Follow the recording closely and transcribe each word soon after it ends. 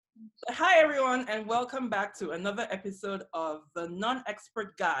Hi, everyone, and welcome back to another episode of the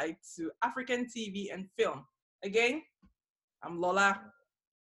Non-Expert Guide to African TV and Film. Again, I'm Lola.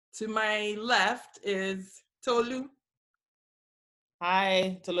 To my left is Tolu.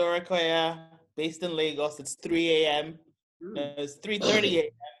 Hi, Tolu, based in Lagos. It's 3 a.m. No, it's 3:30 a.m.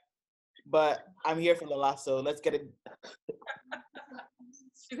 But I'm here for the last, so let's get it.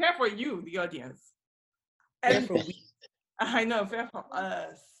 She's here for you, the audience. Here for we. I know, fair for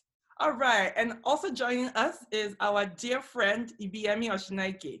us. All right, and also joining us is our dear friend Ibiyemi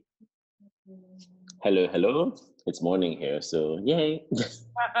Oshinaike. Hello. It's morning here, so yay.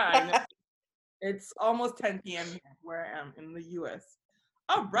 I know. It's almost 10 p.m. here where I am in the US.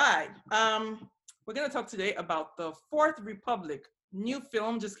 All right. We're going to talk today about the Fourth Republic. New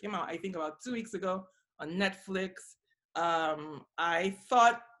film just came out, I think, about 2 weeks ago on Netflix. I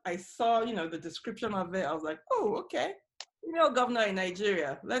thought I saw, the description of it. I was like, oh, okay. Governor in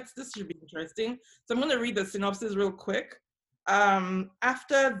Nigeria. This should be interesting. So I'm going to read the synopsis real quick.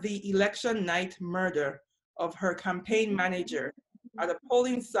 After the election night murder of her campaign manager at a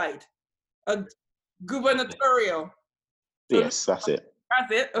polling site, a gubernatorial. Yes, that's it.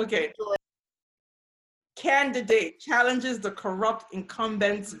 That's it? Okay. Candidate challenges the corrupt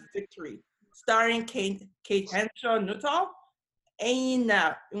incumbent's victory. Starring Kate Henshaw Nuttall,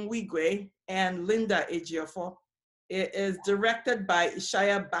 Aina Nwigwe, and Linda Ejiofor. It is directed by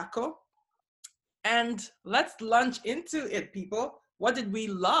Ishaya Bako. And let's launch into it, people. What did we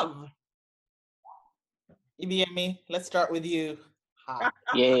love? Ibiyemi, let's start with you.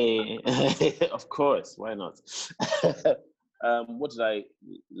 Yay. Of course, why not? What did I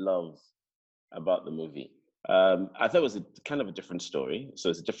love about the movie? I thought it was kind of a different story. So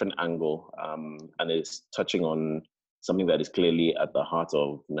it's a different angle, and it's touching on something that is clearly at the heart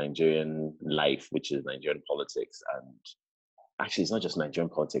of Nigerian life, which is Nigerian politics. And actually, it's not just Nigerian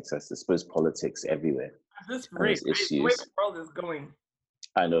politics, I suppose politics everywhere. This great. The way the world is going.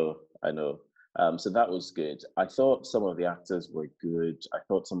 I know. So that was good. I thought some of the actors were good. I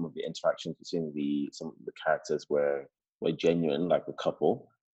thought some of the interactions between some of the characters were genuine, like the couple,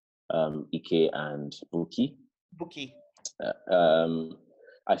 Ike and Buki.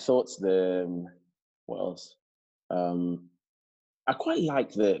 I thought what else? I quite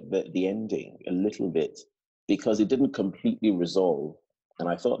liked the ending a little bit because it didn't completely resolve. And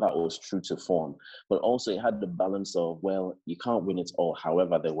I thought that was true to form, but also it had the balance of, well, you can't win it all.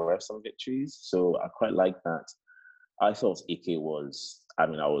 However, there were some victories. So I quite like that. I thought Ike I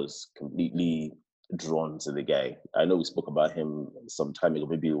was completely drawn to the guy. I know we spoke about him some time ago.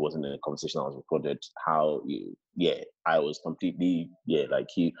 Maybe it wasn't in a conversation I was recorded. I was completely,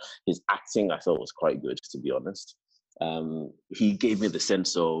 his acting I thought was quite good, to be honest. He gave me the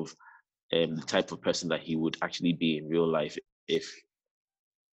sense of the type of person that he would actually be in real life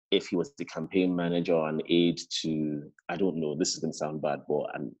if he was the campaign manager or an aide to, I don't know, this is going to sound bad, but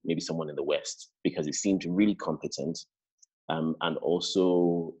maybe someone in the West, because he seemed really competent and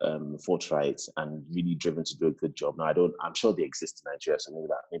also forthright and really driven to do a good job. Now, I'm sure they exist in Nigeria, so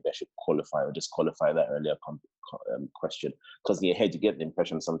maybe I should qualify or disqualify that earlier question. Because in your head, you get the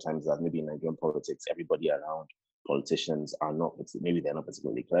impression sometimes that maybe in Nigerian politics, everybody around politicians are not, maybe they're not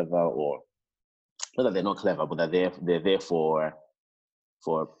particularly clever, or not that they're not clever, but that they're there for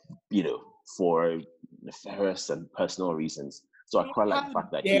nefarious and personal reasons. So I quite like the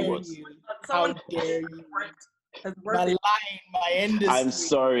fact that he was. How dare you? My line, my industry. I'm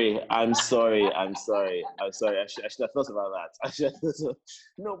sorry. I should have thought about that.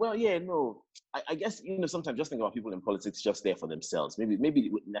 I guess, sometimes just think about people in politics just there for themselves. Maybe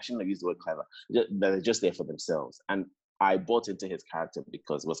I shouldn't have used the word clever. They're just there for themselves. And I bought into his character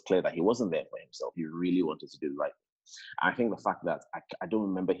because it was clear that he wasn't there for himself. He really wanted to do the right thing. I think the fact that I don't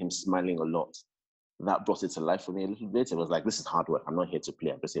remember him smiling a lot, that brought it to life for me a little bit. It was like, this is hard work. I'm not here to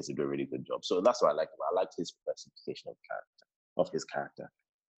play. I'm just here to do a really good job. So that's what I liked. I liked his personification of his character.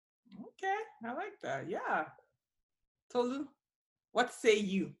 Okay, I like that. Yeah. Tolu, what say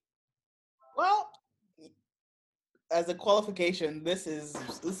you? Well, as a qualification, this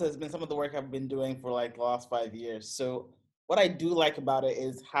has been some of the work I've been doing for like the last 5 years. So what I do like about it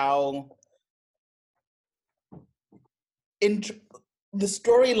is how the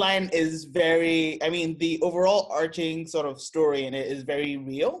storyline is the overall arching sort of story in it is very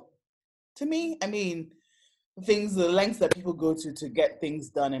real to me. The lengths that people go to get things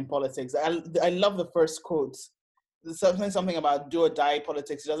done in politics. I love the first quote. There's something about do or die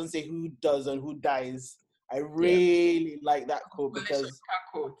politics. It doesn't say who does and who dies. I really like that quote because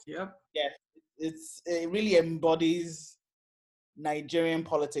Yep. Yeah, it really embodies Nigerian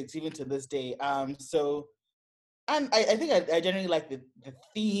politics even to this day. So And I think I generally like the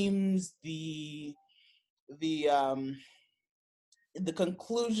themes, the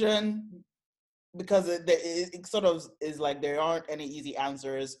conclusion, because it sort of is like there aren't any easy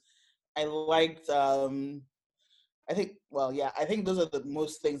answers. I liked I think, well, yeah, I think those are the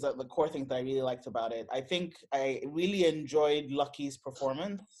most things, that the core things that I really liked about it. I think I really enjoyed Lucky's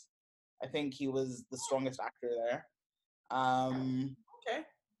performance. I think he was the strongest actor there. Okay.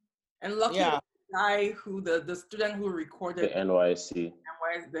 And Lucky was Yeah, the guy who the student who The recorded NYC.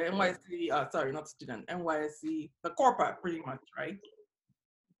 the Yeah. NYC, sorry, not student, NYC, the corporate, pretty much, right?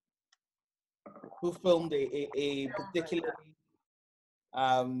 who filmed a particularly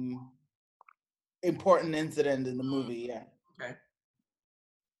um, important incident in the movie. Yeah, Okay.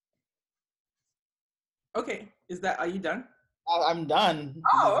 Okay. Are you done? I'm done. This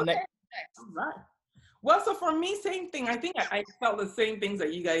Oh, okay. next. All right. Well, so for me, same thing. I think I felt the same things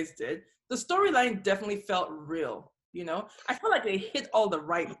that you guys did. The storyline definitely felt real. I felt like they hit all the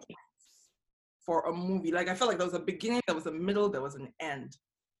right points for a movie. Like I felt like there was a beginning, there was a middle, there was an end.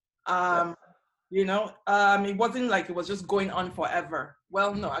 Yeah. It wasn't like it was just going on forever.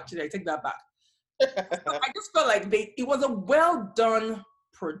 Well, no, actually, I take that back. I just felt like it was a well done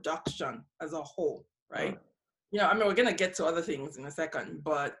production as a whole, right? We're gonna get to other things in a second,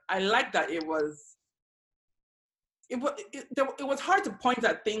 but I like that it was hard to point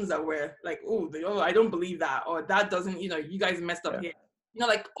at things that were like, oh, I don't believe that, or that doesn't, you guys messed up here.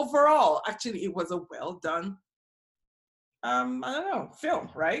 Like overall, actually, it was a well done, I don't know, film,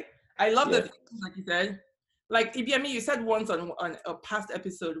 right? I love the things, like you said. Like Ibiyemi, you said once on a past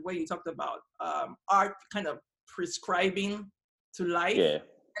episode where you talked about art kind of prescribing to life, Yeah.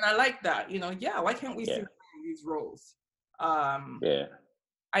 and I like that. Why can't we see these roles? Yeah.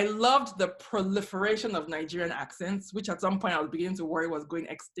 I loved the proliferation of Nigerian accents, which at some point I was beginning to worry was going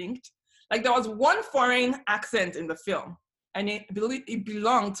extinct. Like there was one foreign accent in the film, and it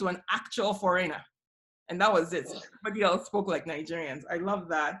belonged to an actual foreigner, and that was it. Everybody else spoke like Nigerians. I love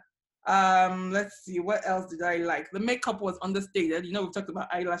that. Let's see, what else did I like? The makeup was understated. We've talked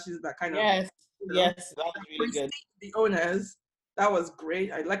about eyelashes that kind of yes, that was really good. The owners. That was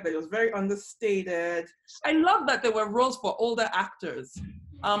great. I like that it was very understated. I love that there were roles for older actors.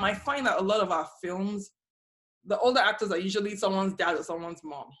 I find that a lot of our films, the older actors are usually someone's dad or someone's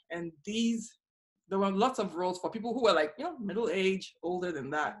mom. And there were lots of roles for people who were like, middle age, older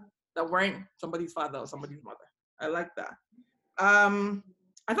than that weren't somebody's father or somebody's mother. I like that.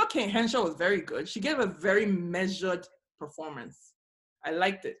 I thought Kate Henshaw was very good. She gave a very measured performance. I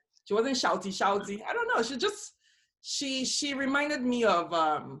liked it. She wasn't shouty. I don't know. She reminded me of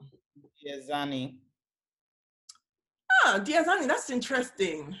Diazani. Diazani. That's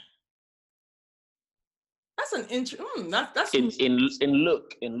interesting. That's an interesting. That's in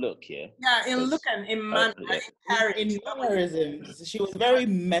look, yeah. Yeah, in look and in manner, in mannerisms. She was very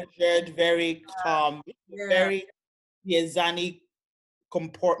measured, very calm, very Diazani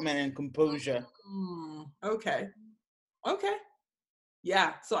comportment and composure. Okay.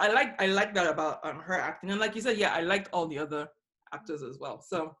 Yeah, so I like that about her acting, and like you said, I liked all the other actors as well.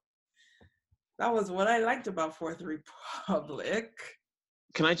 So that was what I liked about Fourth Republic.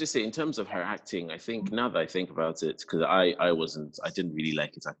 Can I just say, in terms of her acting, I think now that I think about it, because I didn't really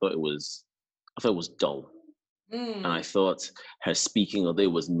like it. I thought it was dull, and I thought her speaking, although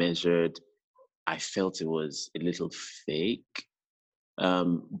it was measured, I felt it was a little fake.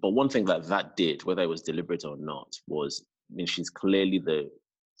 But one thing that did, whether it was deliberate or not, was, she's clearly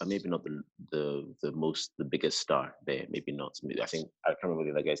maybe not the biggest star there, maybe not. I think I can't remember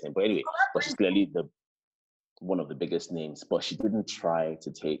the other guy's name, but anyway, but she's clearly one of the biggest names. But she didn't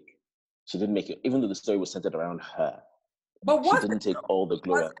make it, even though the story was centered around her. But she didn't take all the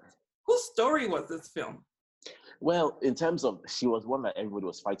glory. Whose story was this film? Well, in terms of, she was one that everybody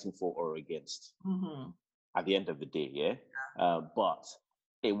was fighting for or against. At the end of the day, but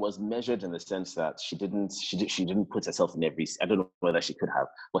it was measured in the sense that she didn't put herself in every. I don't know whether she could have,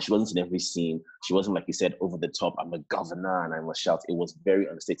 but she wasn't in every scene. She wasn't, like you said, over the top. I'm a governor and I must shout. It was very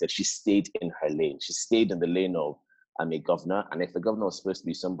understated. She stayed in her lane. She stayed in the lane of, I'm a governor, and if the governor was supposed to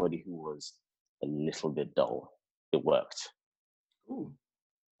be somebody who was a little bit dull, it worked. Ooh,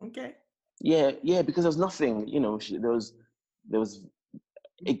 okay. Yeah, because there's nothing. There was.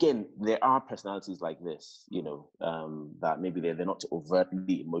 Again, there are personalities like this, that maybe they're not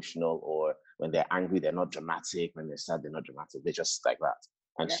overtly emotional, or when they're angry, they're not dramatic. When they're sad, they're not dramatic. They're just like that.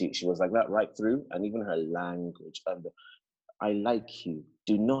 And she was like that right through. And even her language, I like you.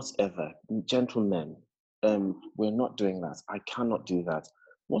 Do not ever, gentlemen, we're not doing that. I cannot do that.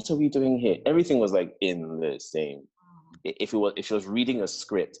 What are we doing here? Everything was like in the same if she was reading a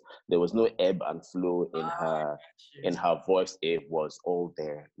script, there was no ebb and flow in her voice. It was all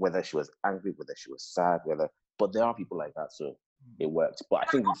there, whether she was angry, whether she was sad, but there are people like that, so it worked. But I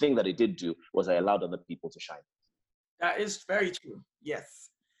think the thing that it did do was I allowed other people to shine. That is very true. Yes.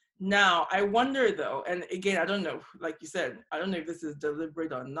 Now, I wonder though, and again, I don't know, like you said, I don't know if this is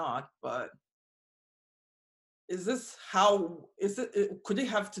deliberate or not, but could it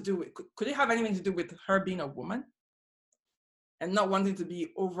have anything to do with her being a woman and not wanting to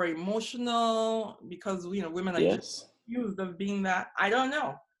be over emotional because, women are accused of being that? I don't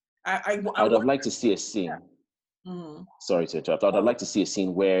know. I would have liked to see a scene. Yeah. Mm-hmm. Sorry to interrupt. I'd like to see a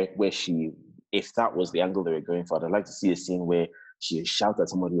scene where she, if that was the angle they were going for, I'd like to see a scene where she shout at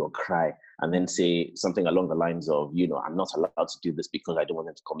somebody or cry and then say something along the lines of, I'm not allowed to do this because I don't want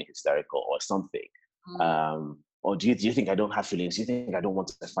them to call me hysterical or something. Mm-hmm. Or do you think I don't have feelings? Do you think I don't want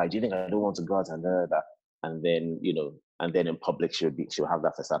to fight? Do you think I don't want to go out and that? And then, and then in public she'll have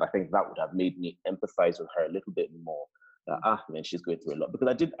that facade. I think that would have made me empathize with her a little bit more. Man, she's going through a lot, because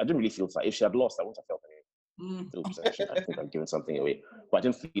I didn't really feel sad. If she had lost, I wouldn't have felt anything. Oops, I think I'm giving something away, but I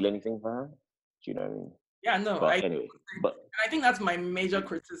didn't feel anything for her. Do you know what I mean? Yeah, no. But anyway, I think that's my major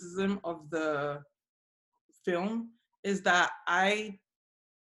criticism of the film, is that I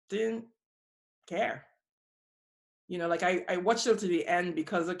didn't care. Like I watched it to the end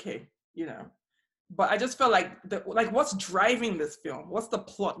because but I just felt like what's driving this film? What's the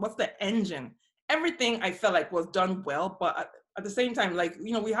plot? What's the engine? Everything I felt like was done well, but at the same time,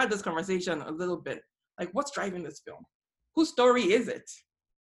 we had this conversation a little bit. Like, what's driving this film? Whose story is it?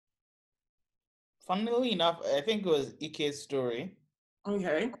 Funnily enough, I think it was Ike's story.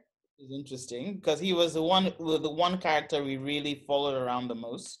 Okay. It's interesting because he was the one character we really followed around the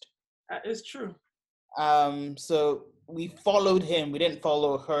most. That is true. So we followed him. We didn't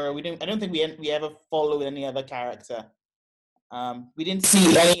follow her. I don't think we ever followed any other character. We didn't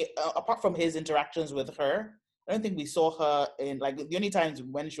see any apart from his interactions with her. I don't think we saw her in the only times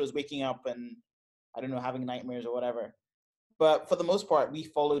when she was waking up and I don't know, having nightmares or whatever. But for the most part, we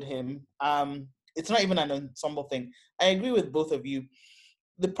followed him. It's not even an ensemble thing. I agree with both of you.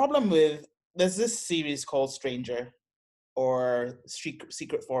 The problem there's this series called Stranger or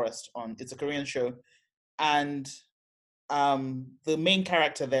Secret Forest it's a Korean show. And the main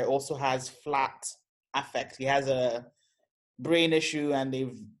character there also has flat affect. He has a brain issue and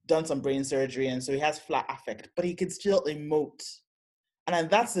they've done some brain surgery, and so he has flat affect, but he can still emote. And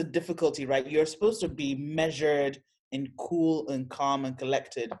that's the difficulty, right? You're supposed to be measured and cool and calm and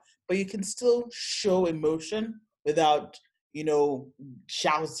collected, but you can still show emotion without,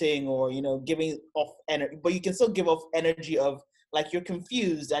 shouting or, giving off energy, but you can still give off energy of you're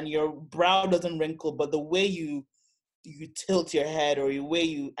confused and your brow doesn't wrinkle, but the way you tilt your head or the way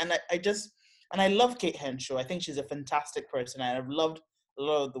you, and I love Kate Henshaw. I think she's a fantastic person and I've loved a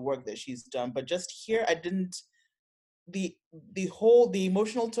lot of the work that she's done, but just here I didn't, the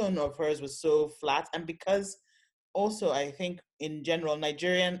emotional tone of hers was so flat. And because also I think in general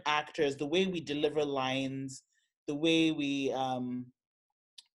Nigerian actors, the way we deliver lines, the way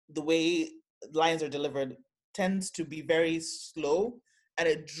lines are delivered tends to be very slow and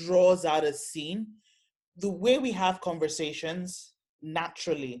it draws out a scene. The way we have conversations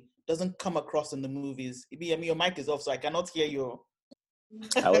naturally doesn't come across in the movies. Ibiyemi, your mic is off, so I cannot hear you.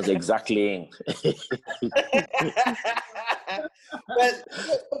 I was exactly. but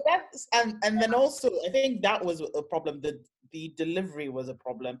that's and then also I think that was a problem. The delivery was a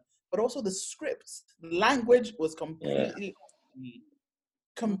problem, but also the scripts, the language was completely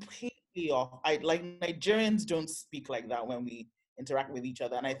off. Nigerians don't speak like that when we interact with each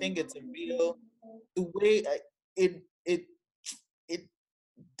other, and I think it's a real the way it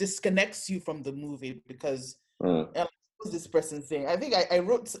disconnects you from the movie because what's this person saying? I think I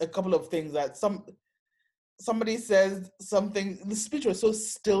wrote a couple of things that somebody says something. The speech was so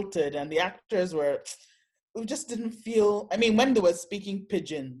stilted, and the actors we just didn't feel. I mean, when they were speaking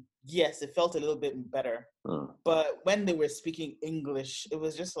pidgin, yes, it felt a little bit better. But when they were speaking English, it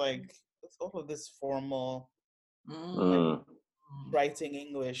was just it's all of this formal writing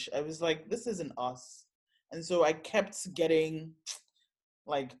English. I was like, this isn't us. And so I kept getting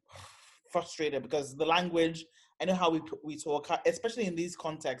frustrated because the language, I know how we talk, especially in these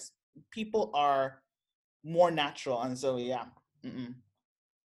contexts, people are more natural. And so, yeah.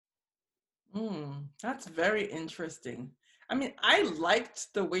 That's very interesting. I mean, I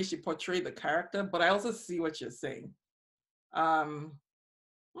liked the way she portrayed the character, but I also see what you're saying.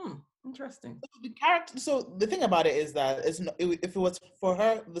 Interesting. The character. So the thing about it is that if it was for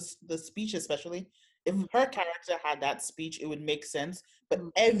her, the speech especially, if her character had that speech, it would make sense. But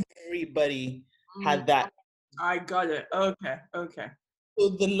everybody had that I got it. Okay, okay. So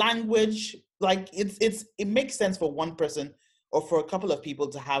the language, like it makes sense for one person or for a couple of people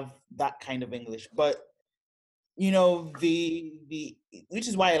to have that kind of English, but the which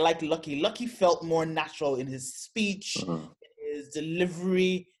is why I like Lucky. Lucky felt more natural in his speech, Mhm. his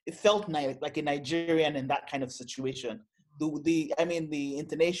delivery. It felt like a Nigerian in that kind of situation. The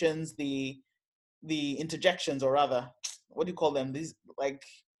intonations, the interjections, or rather, what do you call them? These like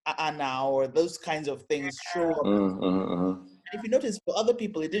now or those kinds of things show up. Mhm, mhm, mhm. And if you notice, for other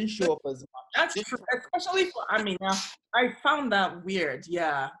people, it didn't show up as much. That's true, especially for now. I found that weird.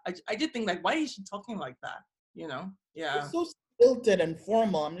 Yeah, I did think like, why is she talking like that? Yeah. It's so stilted and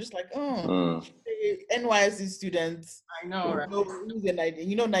formal. I'm just like, oh, Mm. NYSC students I know, who right? know who's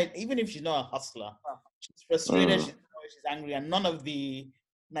a even if she's not a hustler, she's frustrated, Mm. she's angry, and none of the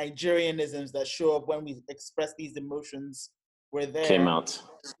Nigerianisms that show up when we express these emotions were Came there. out.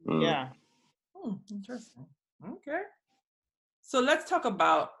 Mm. Yeah. Interesting. Okay. So let's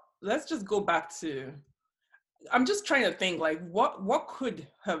just go back to, I'm just trying to think like what could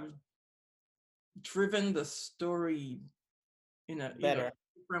have driven the story in a Better.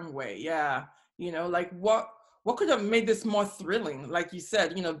 different way. Yeah. Like what could have made this more thrilling? Like you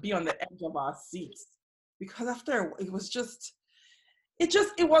said, be on the edge of our seats. Because after it was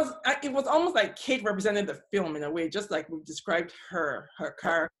almost like Kate represented the film in a way, just like we described her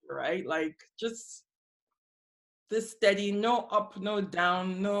character, right? Like just this steady, no up, no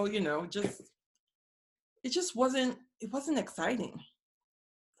down, no, just it wasn't exciting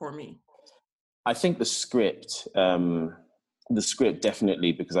for me. I think the script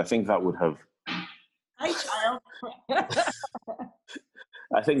definitely, because I think that would have, Hi, child.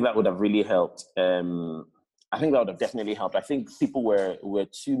 I think that would have really helped. I think that would have definitely helped. I think people were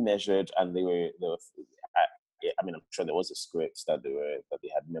too measured, and they were. I mean, I'm sure there was a script that they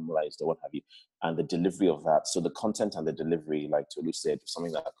had memorized or what have you, and the delivery of that. So the content and the delivery, like Tolu said,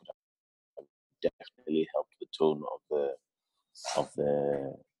 something that could have definitely helped the tone of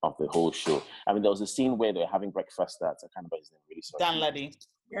the whole show. I mean, there was a scene where they were having breakfast at, I can't remember his name, really sorry. Dan Laddie.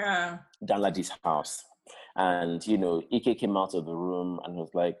 Yeah. Dan Laddie's house. And, Ike came out of the room and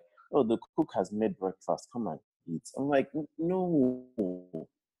was like, oh, the cook has made breakfast. Come and eat. I'm like, no.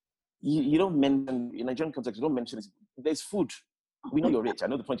 You don't mention, in Nigerian context, you don't mention this. There's food. We know you're rich. I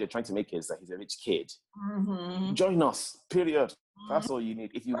know the point you're trying to make is that he's a rich kid. Mm-hmm. Join us, period. That's all you need.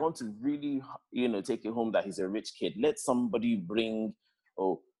 If you want to really, take it home that he's a rich kid, let somebody bring,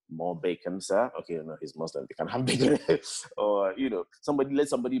 more bacon, sir. Okay, no, he's Muslim. They can have bacon. Or, let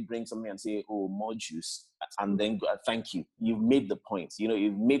somebody bring something and say, oh, more juice. And then thank you. You've made the point.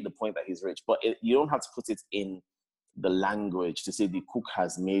 You've made the point that he's rich. But you don't have to put it in the language to say the cook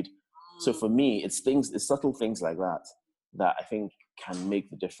has made. So for me, it's subtle things like that I think can make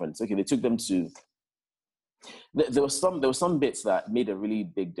the difference. Okay, they took them to. There were some bits that made a really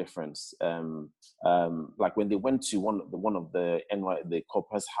big difference. Like when they went to one of the the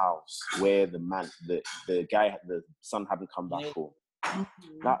corpor's house where the son hadn't come back home.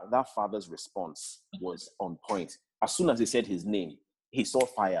 That father's response was on point. As soon as he said his name, he saw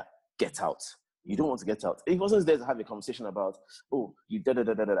fire. Get out. You don't want to get out. He wasn't there to have a conversation about, oh, you da da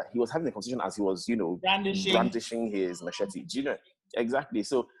da da da. He was having a conversation as he was, brandishing his machete. Do you know? Exactly.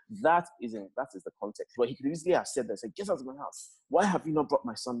 So that is the context. But he could easily have said that, said, get out of my house. Why have you not brought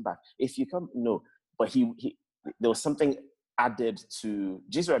my son back? If you come, no. But he there was something added to.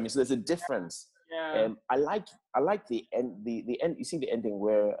 Do you see what I mean? So there's a difference. Yeah. I like the end. The end. You see the ending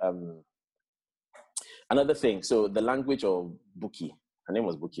where another thing. So the language of Buki. Her name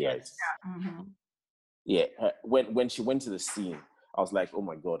was Buki, right? Yeah. Mm-hmm. Yeah. When she went to the scene, I was like, oh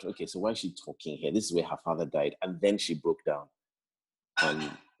my God. Okay, so why is she talking here? This is where her father died, and then she broke down.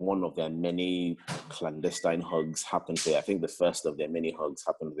 And one of their many clandestine hugs happened there. I think the first of their many hugs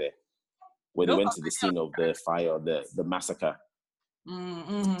happened there, where they went to the scene of the fire, the massacre.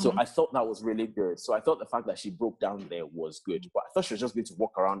 Mm-hmm. So I thought that was really good. So I thought the fact that she broke down there was good. But I thought she was just going to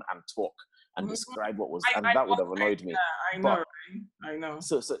walk around and talk and describe what was, and that would have annoyed me. I know, right? I know.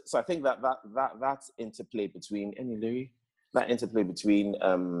 So I think that interplay between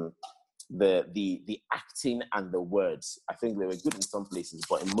the acting and the words, I think they were good in some places,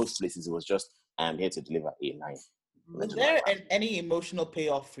 but in most places it was just, I am here to deliver a line. Was there any emotional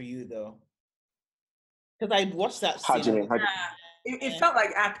payoff for you though? Because I watched that How do you scene. mean? It felt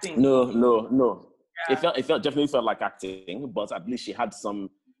like acting. No. Yeah. It definitely felt like acting, but at least she had some.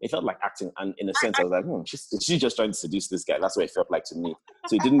 It felt like acting, and in a sense, I was like, she's just trying to seduce this guy. That's what it felt like to me.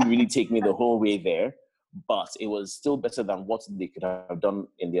 So it didn't really take me the whole way there, but it was still better than what they could have done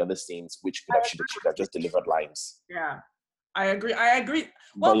in the other scenes, which she could have just delivered lines. Yeah, I agree. Well,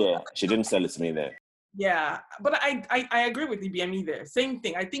 but yeah, she didn't sell it to me there. Yeah, but I agree with Ibiyemi there. Same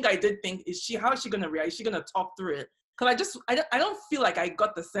thing. I think I did think, how is she gonna react? Is she gonna talk through it? Because I don't feel like I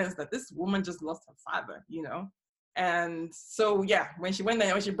got the sense that this woman just lost her father, you know. And so yeah, when she went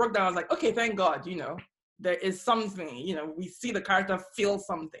there, when she broke down, I was like, okay, thank God, you know, there is something, you know, we see the character feel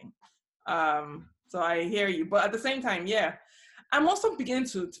something. So I hear you, but at the same time, yeah, I'm also beginning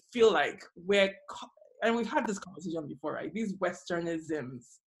to feel like and we've had this conversation before, right? These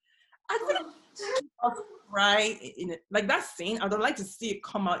Westernisms. I think right in it, like that scene, I would like to see it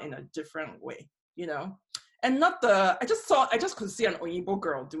come out in a different way, you know, and not I just could see an Oyibo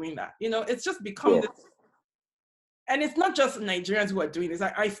girl doing that, you know. It's just become this, and it's not just Nigerians who are doing this.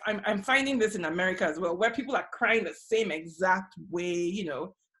 I'm finding this in America as well, where people are crying the same exact way, you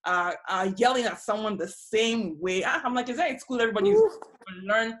know, yelling at someone the same way. I'm like, is that at school everybody's going to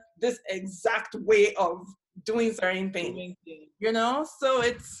learn this exact way of doing certain things, you know? So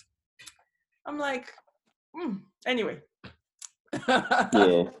I'm like, anyway.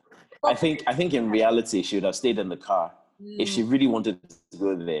 Yeah. I think in reality she would have stayed in the car. If she really wanted to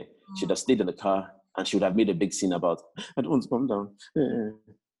go there, she would have stayed in the car and she would have made a big scene about, I don't want to come down.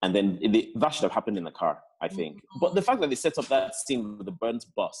 And then that should have happened in the car, I think. But the fact that they set up that scene with the burnt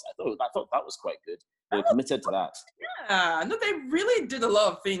bus, I thought that was quite good. They were committed to that. Yeah, no, they really did a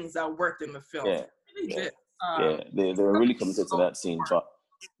lot of things that worked in the film. Yeah. They really did. They were really committed to that scene. But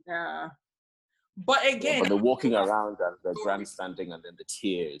yeah. But again, but the walking around and the grandstanding and then the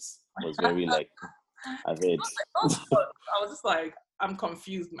tears was very like, I've heard. I was just like, I'm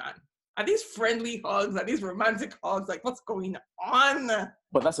confused, man. Are these friendly hugs? Are these romantic hugs? Like, what's going on?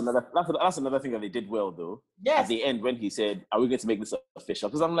 But that's another thing that they did well, though. Yes. At the end, when he said, "Are we going to make this official?"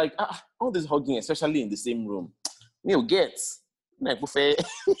 Because I'm like, all this hugging, especially in the same room, gets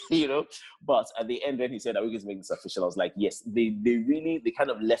you know. But at the end, when he said, "Are we going to make this official?" I was like, yes. They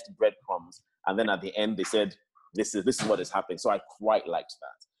kind of left breadcrumbs, and then at the end they said, "This is what is happening." So I quite liked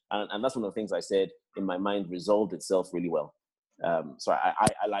that, and that's one of the things I said in my mind resolved itself really well. So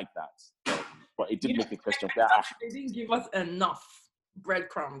I like that. But it did make me question. They didn't give us enough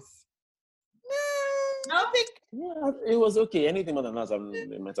breadcrumbs. I think it was okay. Anything more than that,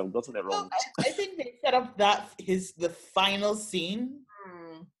 they might have gotten it wrong. I think they set up the final scene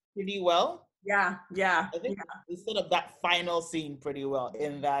pretty well. Yeah. I think they set up that final scene pretty well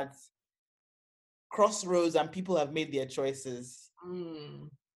in that crossroads and people have made their choices.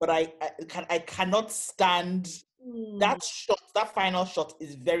 But I cannot stand that shot. That final shot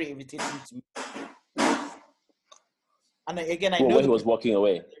is very irritating to me. And again, I know when he was walking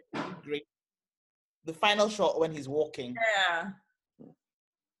away. Great. The final shot when he's walking. Yeah.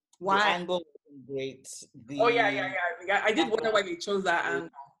 Why? The angle wasn't great. Yeah. I did wonder why they chose that angle.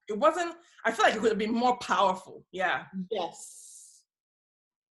 It wasn't. I feel like it could have been more powerful. Yeah. Yes.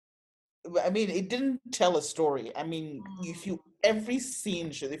 I mean, it didn't tell a story. I mean, every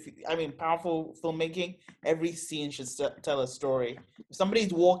scene should. Powerful filmmaking. Every scene should tell a story. If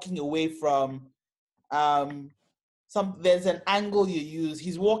somebody's walking away from, there's an angle you use.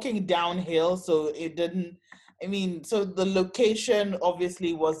 He's walking downhill, so it didn't. I mean, so the location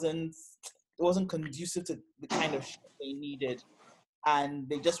obviously wasn't conducive to the kind of shot they needed, and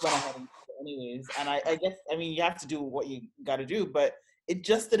they just went ahead and anyways. And I guess you have to do what you got to do, but it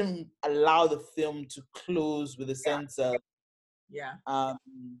just didn't allow the film to close with a sense of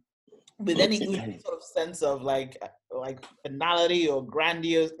with any sort of sense of like finality or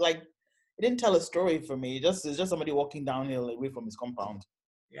grandiose. Like it didn't tell a story for me. It's just somebody walking downhill away from his compound.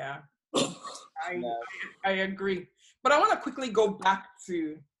 Yeah. I agree. But I want to quickly go back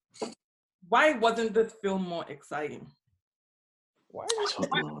to why wasn't this film more exciting?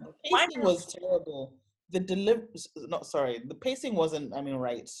 The pacing was terrible. The pacing wasn't,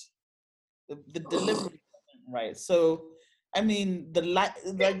 right. The delivery wasn't right. So, all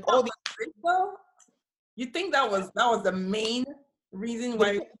the. You think that was the main reason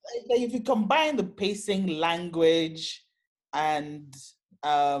why? If you combine the pacing, language, and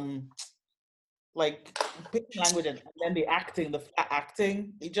language and then the acting, the flat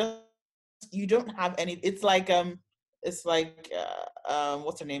acting, you don't have any. It's like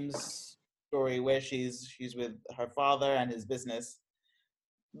what's her name's story where she's with her father and his business.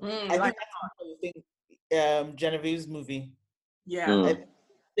 I think that's the thing. Genevieve's movie. Yeah.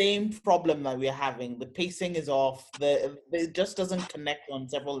 Same problem that we're having. The pacing is off. It just doesn't connect on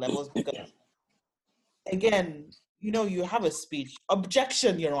several levels because, again, you have a speech.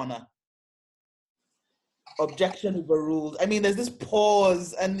 Objection, Your Honor. Objection overruled. There's this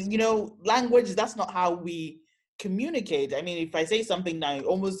pause, and language. That's not how we communicate. If I say something now,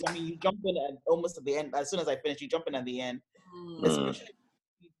 you jump in and almost at the end. As soon as I finish, you jump in at the end. Especially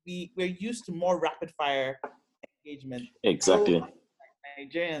we're used to more rapid fire engagement. Exactly. So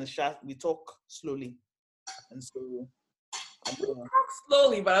Nigerians, we talk slowly, and so I We don't know. talk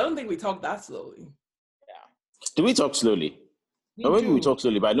slowly, but I don't think we talk that slowly. Do we talk slowly? We Or maybe we do. talk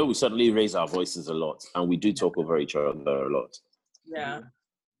slowly, but I know we certainly raise our voices a lot, and we do talk over each other a lot. Yeah.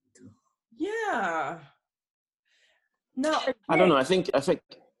 Yeah. Now, I don't know. again, I think.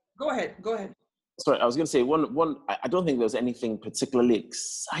 go ahead. Go ahead. Sorry, I was going to say one. I don't think there was anything particularly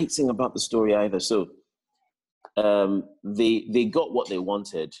exciting about the story either. So, they got what they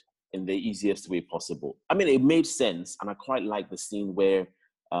wanted in the easiest way possible. I mean, it made sense, and I quite like the scene where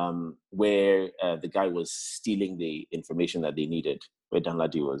the guy was stealing the information that they needed, where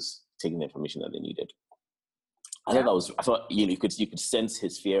Danladi was taking the information that they needed. I Yeah. thought you could sense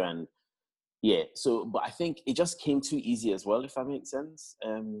his fear, and yeah. So, but I think it just came too easy as well, if that makes sense.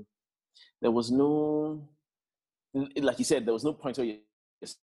 There was no, like you said, there was no point where you're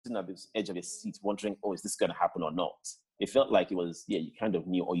sitting at this edge of your seat wondering, oh, is this going to happen or not? It felt like it was, yeah, you kind of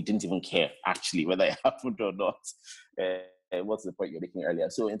knew, or you didn't even care actually whether it happened or not. And what's the point you're making earlier?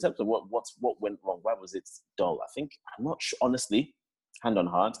 So in terms of what went wrong, why was it dull? I think, I'm not sure, honestly, hand on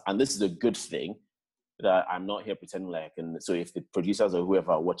heart, and this is a good thing, that I'm not here pretending like, and so if the producers or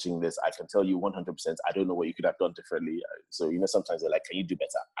whoever are watching this, I can tell you 100%, I don't know what you could have done differently. So, sometimes they're like, can you do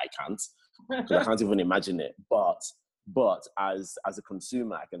better? I can't, because I can't even imagine it. But as a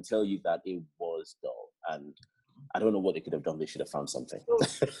consumer, I can tell you that it was dull, and I don't know what they could have done. They should have found something.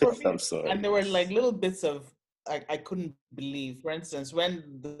 I'm sorry. And there were like little bits of I couldn't believe. For instance,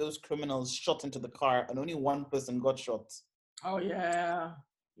 when those criminals shot into the car and only one person got shot. Oh yeah.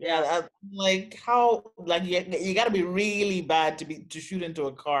 Yeah, like how like you got to be really bad to shoot into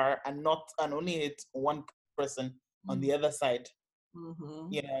a car and only hit one person on the other side.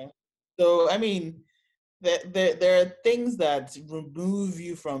 Mm-hmm. So I mean, there are things that remove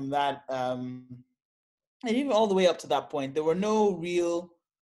you from that, and even all the way up to that point, there were no real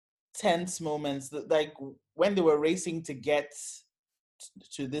tense moments. Like when they were racing to get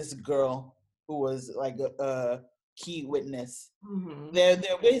to this girl who was like a key witness. Mm-hmm. There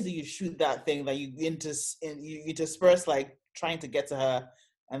are ways that you shoot that thing that you intersperse, like trying to get to her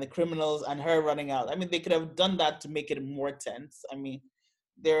and the criminals and her running out. I mean, they could have done that to make it more tense. I mean,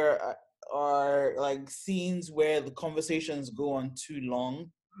 there are like scenes where the conversations go on too long,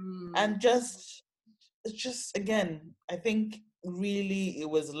 and just again, I think really it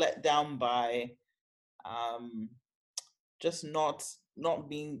was let down by just not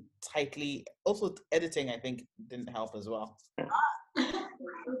being tightly. Also, editing I think didn't help as well.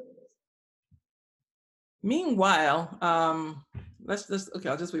 Meanwhile, okay,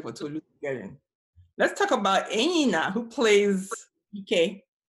 I'll just wait for Tolu to get in. Let's talk about Aina, who plays EK.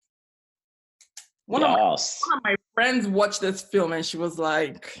 One of my friends watched this film and she was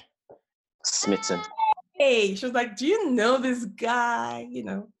like smitten. Hey, she was like, do you know this guy?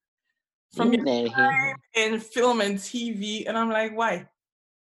 From your time in film and TV. And I'm like, why?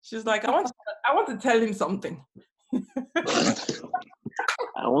 She's like, I want to tell him something.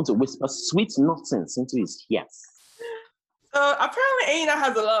 I want to whisper sweet nonsense into his ears. So apparently Aina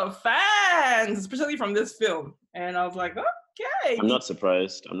has a lot of fans, especially from this film. And I was like, okay. I'm not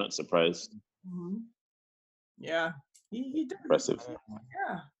surprised. Mm-hmm. Yeah. He did. Impressive.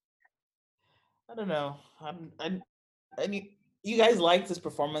 Yeah. I don't know. You guys liked this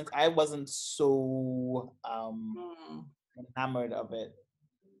performance. I wasn't so enamored of it.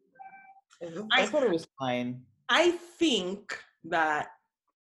 I thought it was fine. I think that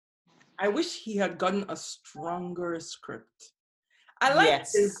I wish he had gotten a stronger script. I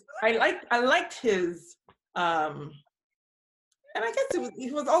liked his and I guess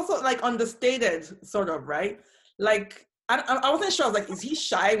it was also like understated, sort of, right? Like I wasn't sure. I was like, is he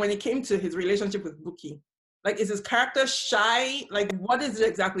shy when it came to his relationship with Buki? Like, is his character shy? Like, what is it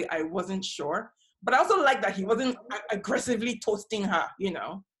exactly? I wasn't sure. But I also like that he wasn't aggressively toasting her,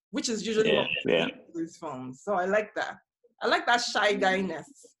 which is usually what we see in these films. So I like that. I like that shy guyness,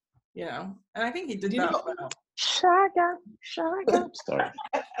 and I think he did that well. Shy guy. Sorry. Before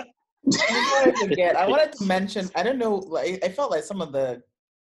I forget, I wanted to mention, I don't know, like I felt like some of the,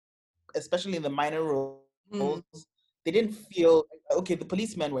 especially in the minor roles, they didn't feel okay. The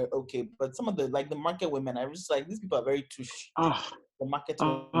policemen were okay, but some of the the market women, I was just like, these people are very touche. The market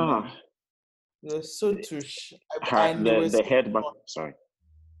women, they were so touche. The head, sorry.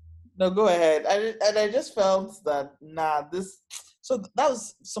 No, go ahead. I just felt that this. So that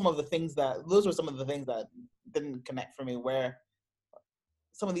was those were some of the things that didn't connect for me. Where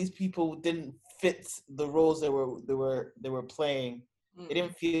some of these people didn't fit the roles they were playing. It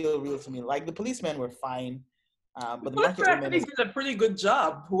didn't feel real to me. Like the policemen were fine. But the Collector market women actually is did a pretty good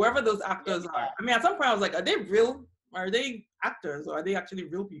job, whoever those actors are. I mean, at some point I was like, are they real? Are they actors or are they actually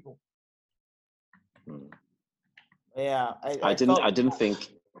real people? yeah. I I didn't. felt I didn't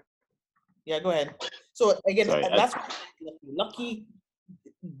think. yeah. Go ahead. So again, Sorry. that's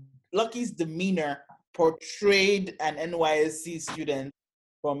Lucky's demeanor portrayed an NYSC student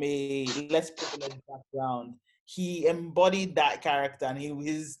from a less privileged background. He embodied that character, and he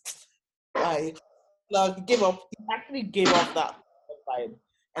gave up. He actually gave off that vibe,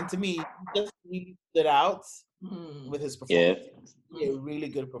 and to me, he just really stood out Mm, with his Yeah. performance. A really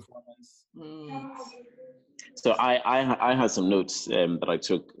good performance. mm. So I had some notes that I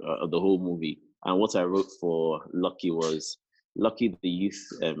took of the whole movie, and what I wrote for Lucky was Lucky the youth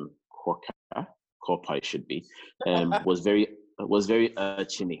corpi should be was very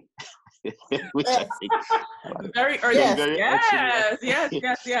urchiny, which I think Very was urgent. Yes. very Yes, yes, urchiny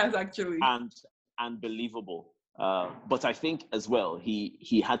yes, yes, actually. and believable. But I think as well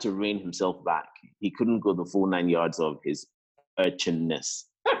he had to rein himself back. He couldn't go the full 9 yards of his urchinness.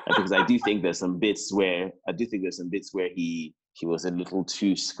 Because I do think there's some bits where he was a little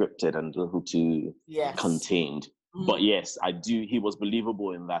too scripted and a little too Yes. contained. But yes, I do. He was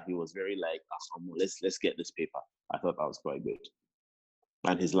believable in that. He was very like, let's get this paper. I thought that was quite good,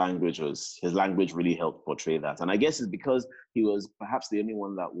 and his language really helped portray that. And I guess it's because he was perhaps the only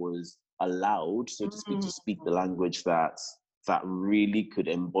one that was allowed, so to speak the language that really could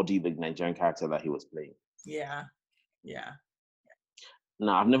embody the Nigerian character that he was playing. Yeah, yeah.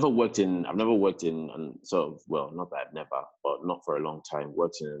 No, I've never worked in sort of, well, not that I've never, but not for a long time,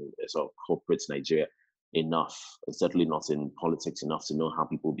 worked in a sort of corporate Nigeria enough, certainly not in politics enough to know how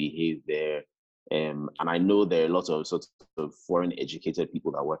people behave there. And I know there are a lot of sort of foreign educated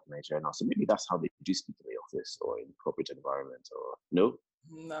people that work in Nigeria now. So maybe that's how they do speak in the office or in corporate environment, or no?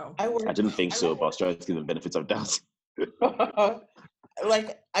 No. I didn't think so, but I was trying to give them benefits of doubt.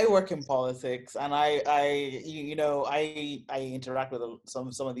 Like I work in politics, and I interact with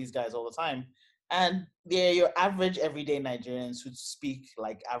some of these guys all the time, and they're your average everyday Nigerians who speak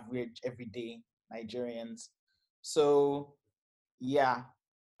like average everyday Nigerians. So yeah,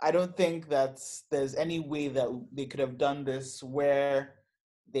 I don't think that there's any way that they could have done this where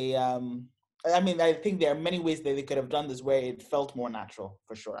they I mean, I think there are many ways that they could have done this where it felt more natural,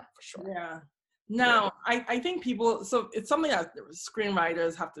 for sure. Yeah. Now, I think people, so it's something that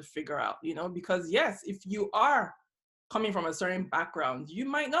screenwriters have to figure out, because yes, if you are coming from a certain background, you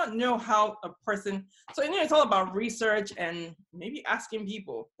might not know how a person, so it's all about research and maybe asking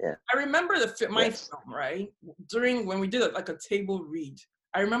people. Yeah. I remember my film, right? During when we did like a table read,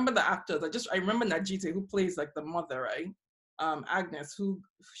 I remember the actors. I remember Najite, who plays like the mother, right? Agnes, who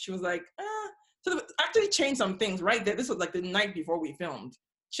she was like, so they actually changed some things right there. This was like the night before we filmed.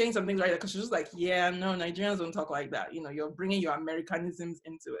 Changed some things right there because she was like, yeah, no, Nigerians don't talk like that. You're bringing your Americanisms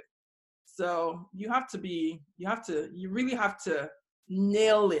into it. So you really have to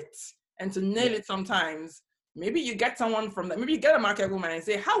nail it. And to nail it sometimes, maybe you get someone from that, maybe you get a market woman and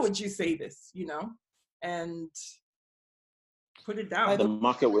say, how would you say this, and put it down. The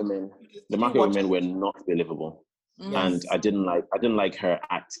market women were not believable. And I didn't like her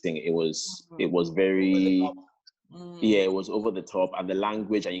acting. It was very, it was over the top, and the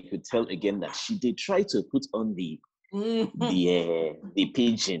language, and you could tell again that she did try to put on the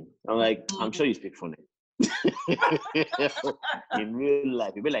pidgin. I'm like, I'm sure you speak funny. In real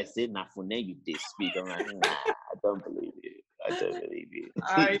life, people like say, "Nah, funny you did speak." I'm like, nah, I don't believe you.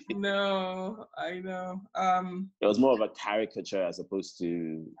 I know. It was more of a caricature as opposed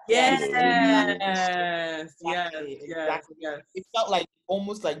to yes. It felt like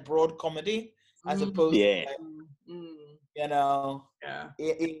almost like broad comedy as opposed to a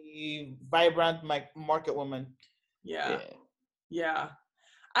vibrant market woman. Yeah.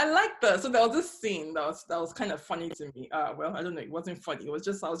 I like so there was this scene that was kind of funny to me. Well, I don't know, it wasn't funny. I was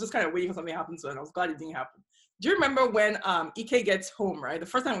just kind of waiting for something to happen to it, and I was glad it didn't happen. Do you remember when Ike gets home, right? The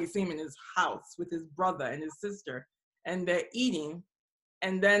first time we see him in his house with his brother and his sister, and they're eating,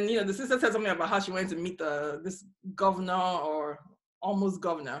 and then the sister said something about how she went to meet this governor or almost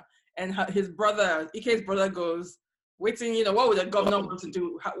governor, and Ike's brother goes, waiting, what would the governor want to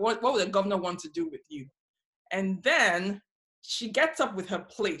do? What would the governor want to do with you? And then she gets up with her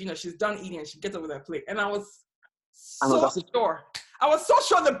plate. She's done eating and she gets up with her plate. And I was so sure. I was so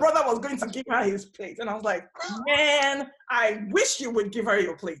sure the brother was going to give her his plate. And I was like, man, I wish you would give her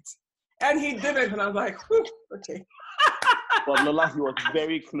your plate. And he didn't. And I was like, whew, okay. But Lola, he was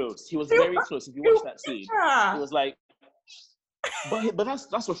very close. He was very close. If you watch that scene, he was like, But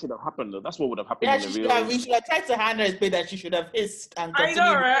that's what should have happened though. That's what would have happened Yeah, in the real. we should have tried to hand her his plate that she should have hissed and I know,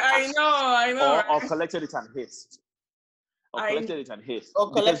 continued. right? I know, Or right? collected it and hissed. Or I collected it and hissed. Or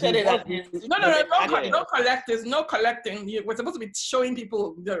Because collected he it was. and hissed. no, Yeah. no collectors, no collecting. We're supposed to be showing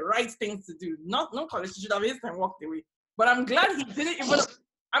people the right things to do. Not no collecting. She should have hissed and walked away. But I'm glad he didn't even.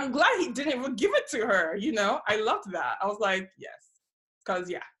 I'm glad he didn't even give it to her. You know, I loved that. I was like, yes, because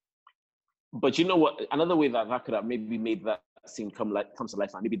yeah. But you know what? Another way that could have maybe made that scene come to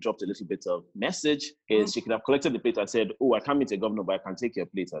life and maybe dropped a little bit of message is she could have collected the plate and said, "Oh, I can't meet a governor, but I can take your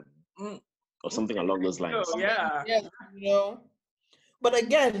plate," or something along those lines. Oh, yeah. Yes, But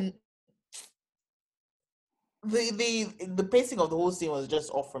again, the pacing of the whole scene was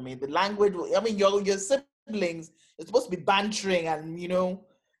just off for me. The language, I mean, your siblings, it's supposed to be bantering, and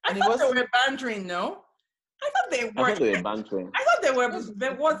I thought they were bantering. No, I thought they were. I thought they were bantering. I thought they were.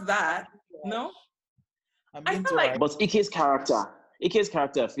 There was that. No, I feel like. But Ike's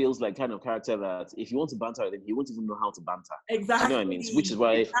character feels like kind of character that if you want to banter with him, he won't even know how to banter. Exactly. You know what I mean? Which is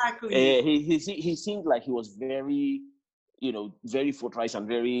why he seemed like he was very, very forthright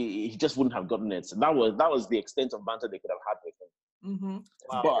and he just wouldn't have gotten it. So that was the extent of banter they could have had with him. Mm-hmm.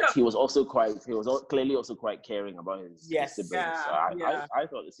 Wow. But he was clearly also quite caring about his siblings. Yeah, so I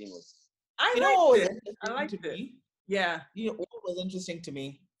thought the scene was. I liked it. Yeah. What was interesting to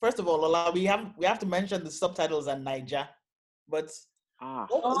me? First of all, Lola, we have to mention the subtitles in Niger, but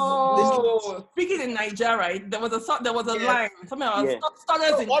speaking in Niger, right? There was a line. Something else.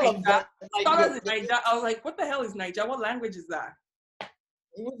 Starters in Niger. Starters in Niger. I was like, what the hell is Niger? What language is that?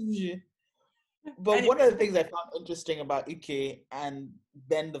 But one of the things I found interesting about Ike and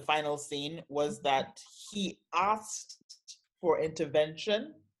then the final scene was that he asked for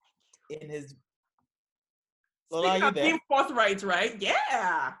intervention in his. Lola, are you there? Being forthright, right?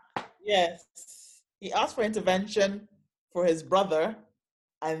 Yeah. Yes. He asked for intervention for his brother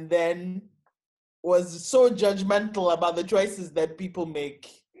and then was so judgmental about the choices that people make.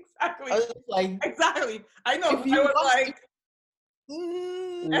 Exactly. I was like, exactly. I know. I was like,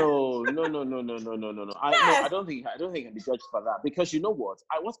 no. I don't think I can be judged for that because you know what?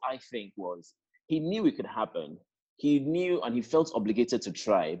 What I think was he knew it could happen. He knew and he felt obligated to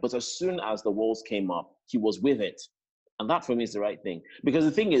try. But as soon as the walls came up, he was with it. And that for me is the right thing. Because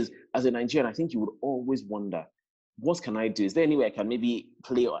the thing is, as a Nigerian, I think you would always wonder, what can I do? Is there any way I can maybe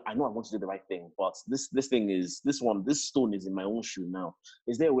play? I know I want to do the right thing, but this stone is in my own shoe now.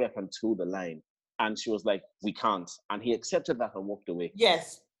 Is there a way I can toe the line? And she was like, we can't. And he accepted that and walked away.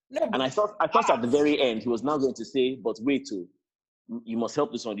 Yes. No, and I thought at the very end, he was now going to say, but wait too. You must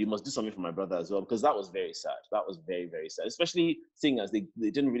help this one. You must do something for my brother as well, because that was very sad. That was very, very sad, especially seeing as they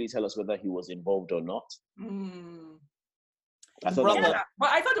didn't really tell us whether he was involved or not. I thought but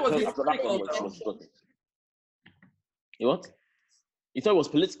I thought it was political. You what? You thought it was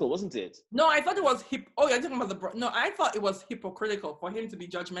political, wasn't it? No, I thought it was Oh, you're talking about No, I thought it was hypocritical for him to be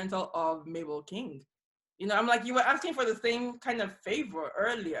judgmental of Mabel King. I'm like, you were asking for the same kind of favor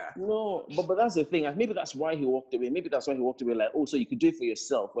earlier. No, but that's the thing. Maybe that's why he walked away. Maybe that's why he walked away like, oh, so you could do it for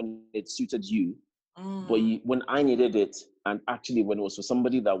yourself when it suited you. But when I needed it, and actually when it was for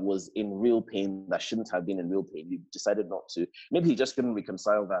somebody that was in real pain, that shouldn't have been in real pain, you decided not to. Maybe he just couldn't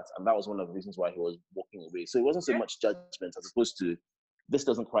reconcile that. And that was one of the reasons why he was walking away. So it wasn't so much judgment as opposed to, this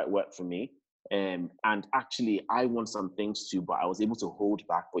doesn't quite work for me. And actually, I want some things too, but I was able to hold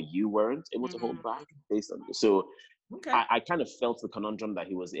back, but you weren't able to hold back based on this. So I kind of felt the conundrum that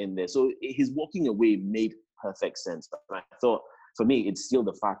he was in there. So his walking away made perfect sense. And I thought, for me, it's still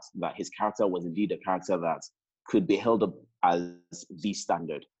the fact that his character was indeed a character that could be held up as the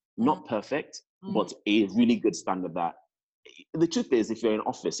standard. Not perfect, but a really good standard that the truth is, if you're in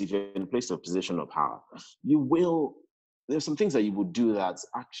office, if you're in a place of position of power, there's some things that you would do that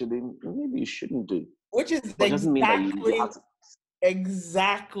actually maybe you shouldn't do. Which is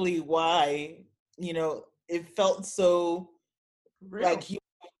exactly why, it felt so like he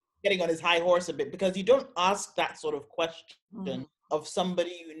was getting on his high horse a bit, because you don't ask that sort of question of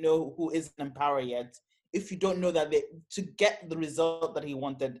somebody who isn't in power yet if you don't know that to get the result that he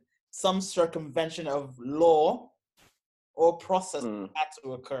wanted, some circumvention of law or process had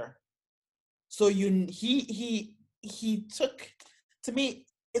to occur. So he took, to me,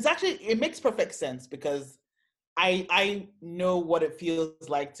 it makes perfect sense, because I know what it feels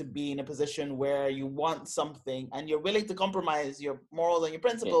like to be in a position where you want something and you're willing to compromise your morals and your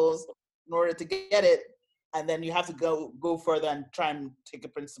principles in order to get it, and then you have to go further and try and take a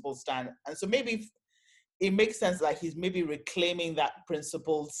principled stand. And so maybe it makes sense that he's maybe reclaiming that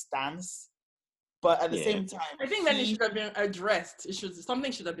principled stance, but at the same time, I think then it should have been addressed.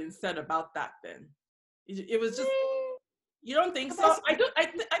 Something should have been said about that then. It was just You don't think so? I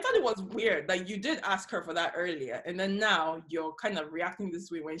thought it was weird that you did ask her for that earlier, and then now you're kind of reacting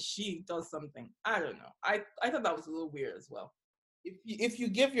this way when she does something. I don't know. I thought that was a little weird as well. If you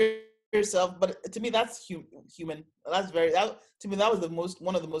give yourself, but to me that's human. That's very that to me that was the most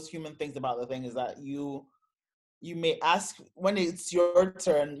one of the most human things about the thing is that you may ask when it's your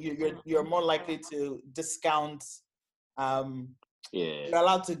turn. You're more likely to discount. Um, Yeah, you're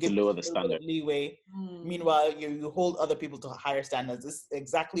allowed to to give lower the a little bit standard. of leeway. Mm. Meanwhile, you hold other people to higher standards. This is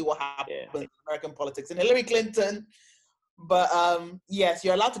exactly what happens Yeah. in American politics. And Hillary Clinton, but yes,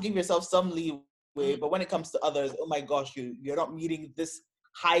 you're allowed to give yourself some leeway. But when it comes to others, oh my gosh, you're not meeting this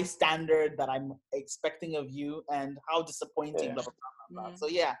high standard that I'm expecting of you, and how disappointing. Yeah. Blah blah blah blah. So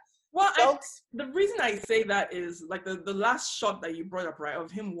yeah, Well, felt the reason I say that is like the last shot that you brought up, right,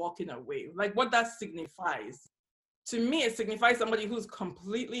 of him walking away. Like what that signifies. To me, it signifies somebody who's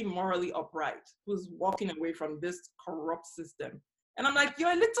completely morally upright, who's walking away from this corrupt system. And I'm like,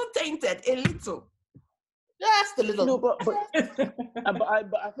 you're a little tainted, a little. just a little. No,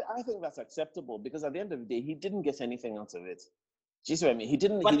 I think that's acceptable because at the end of the day, he didn't get anything out of it. Do you see what I mean? He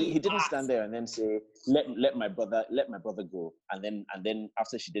didn't. But He didn't stand there and then say, "Let my brother go," and then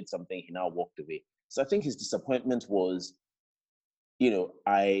after she did something, he now walked away. So I think his disappointment was,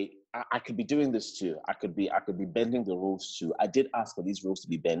 I could be doing this too. I could be bending the rules too. I did ask for these rules to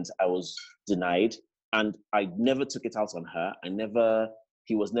be bent. I was denied, and I never took it out on her.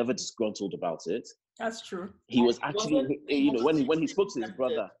 He was never disgruntled about it. That's true. He was actually, when he spoke to his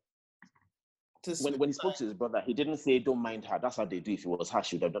brother, when he spoke to his brother, he didn't say, "Don't mind her." That's how they do. If it was her,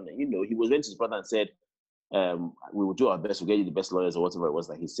 she would have done it. He was went to his brother and said, "We will do our best. We'll get you the best lawyers," or whatever it was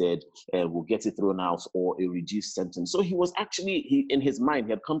that he said. We'll get it thrown out or a reduced sentence. So he was actually, in his mind,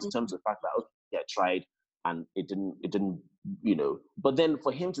 he had come to terms with the fact that, okay, I tried and it didn't. But then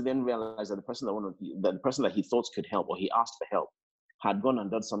for him to then realize that the person that he thought could help or he asked for help had gone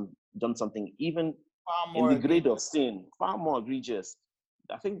and done something even far in more the grade of sin, far more egregious.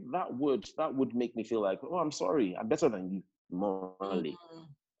 I think that would make me feel like, oh, I'm sorry, I'm better than you morally.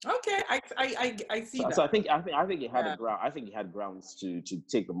 Okay, I see that. So I think he had a ground. I think he had grounds to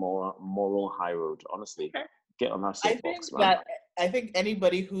take the moral high road. Honestly, Okay. get on that soapbox, man. I think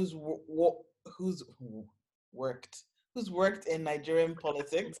anybody who's worked in Nigerian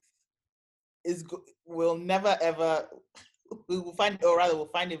politics will never ever will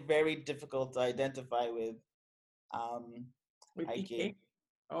find it very difficult to identify with With Ike. PK.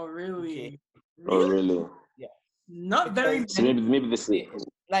 Oh really? Okay. Oh, Really? really? Yeah. Not very Because So many. maybe this is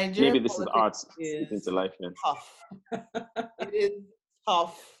Nigerian art politics speaking is to life, man. tough. It is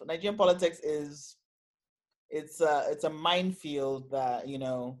tough. Nigerian politics is it's a minefield that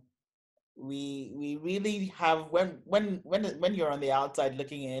we really have when you're on the outside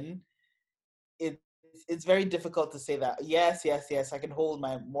looking in, it's very difficult to say that yes I can hold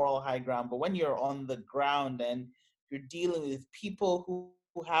my moral high ground, but when you're on the ground and you're dealing with people who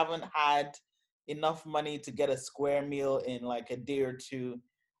haven't had enough money to get a square meal in like a day or two,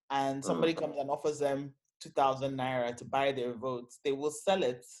 and somebody comes and offers them 2,000 naira to buy their votes, they will sell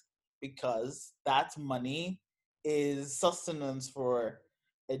it because that money is sustenance for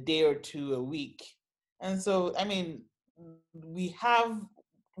a day or two a week. And so, I mean, we have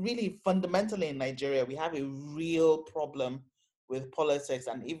really fundamentally in Nigeria, we have a real problem with politics,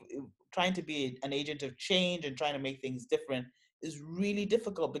 and if trying to be an agent of change and trying to make things different is really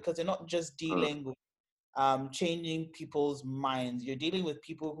difficult because you're not just dealing with changing people's minds. You're dealing with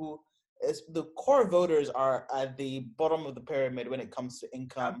people who the core voters are at the bottom of the pyramid when it comes to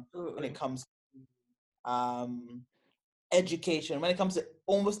income, when it Absolutely. comes to education, when it comes to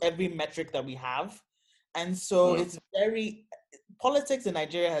almost every metric that we have. And so it's very politics in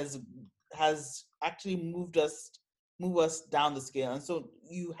Nigeria has actually moved us down the scale. And so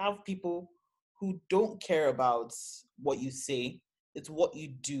you have people who don't care about what you say, it's what you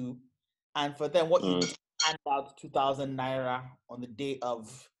do. And for them, what you do, hand out 2,000 naira on the day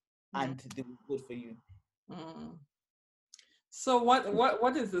of, and they will vote for you. Mm. So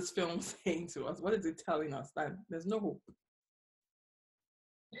what is this film saying to us? What is it telling us? That there's no hope.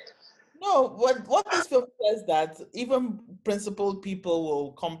 No, what this film says that even principled people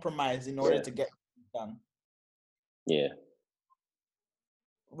will compromise in order to get things done, Yeah.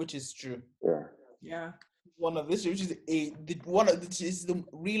 which is true. Yeah. Yeah. One of this, which is which is the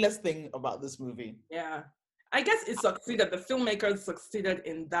realest thing about this movie. Yeah. I guess it succeeded. The filmmakers succeeded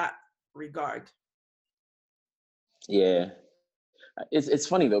in that regard. Yeah. It's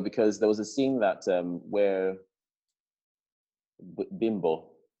funny though because there was a scene that where Bimbo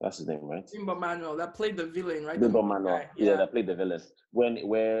That's his name, right? Bimbo Manuel that played the villain, right? Bimbo The Manuel. guy. Yeah, that played the villain.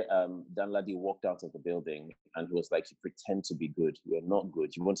 Where Danladi walked out of the building and he was like, "You pretend to be good. You're not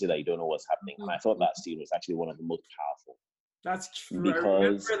good. You won't say that you don't know what's happening." And I thought that scene was actually one of the most powerful That's true. I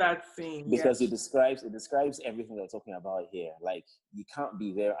because remember that scene. because it describes everything that we're talking about here. Like, you can't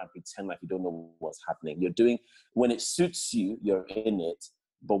be there and pretend like you don't know what's happening. You're doing, when it suits you, you're in it.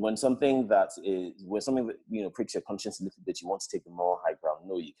 But when something that pricks your conscience a little bit, you want to take the moral high ground.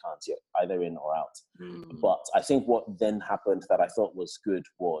 No, you can't. You're either in or out. But I think what then happened that I thought was good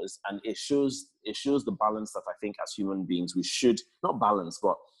was, and it shows the balance that I think as human beings we should not balance,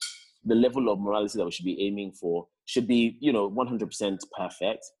 but the level of morality that we should be aiming for should be, 100%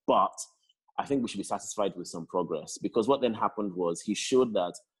 perfect. But I think we should be satisfied with some progress, because what then happened was he showed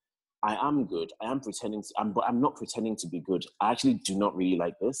that I am good. I am pretending, but I'm not pretending to be good. I actually do not really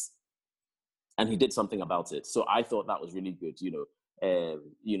like this, and he did something about it. So I thought that was really good.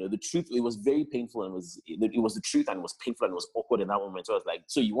 The truth. It was very painful, and it was the truth, and it was painful, and it was awkward in that moment. So I was like,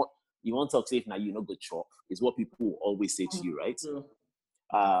 so you want to talk safe now? You know, good chop is what people will always say to you, right?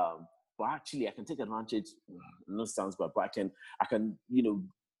 But actually, I can take advantage. No, sounds bad, but I can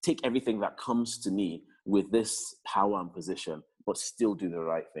take everything that comes to me with this power and position, but still do the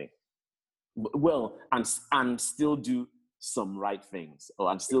right thing. Well, and still do some right things,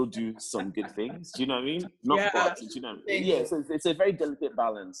 and still do some good things. Do you know what I mean? Not but, do you know? Yeah, so it's a very delicate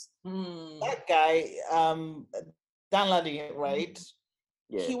balance. That guy, Dan Ladi, right?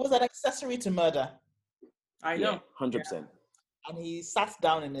 Yeah. He was an accessory to murder. I know. 100%. And he sat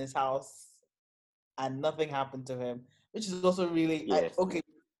down in his house and nothing happened to him, which is also really, I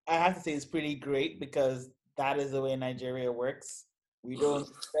have to say it's pretty great, because that is the way Nigeria works. We don't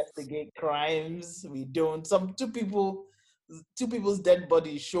investigate crimes. We don't. Two people's dead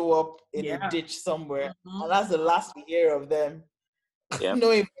bodies show up in a ditch somewhere, and that's the last we hear of them. Yeah. No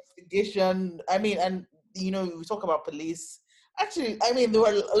investigation. I mean, and we talk about police. Actually, I mean, there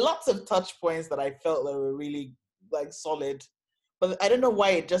were lots of touch points that I felt that were really solid, but I don't know why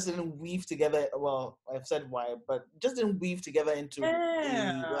it just didn't weave together. Well, I've said why, but just didn't weave together into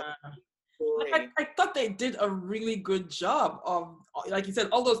I thought they did a really good job of, like you said,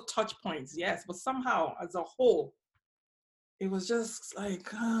 all those touch points, yes, but somehow as a whole, it was just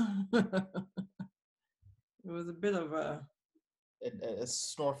like it was a bit of a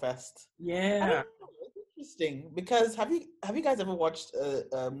snore fest. Yeah. It's interesting, because have you guys ever watched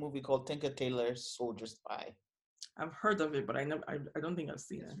a movie called Tinker Tailor Soldier Spy? I've heard of it, but I don't think I've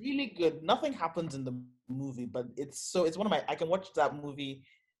seen it. It's really good. Nothing happens in the movie, but it's one of my, I can watch that movie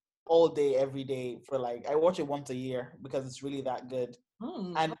all day, every day for I watch it once a year, because it's really that good.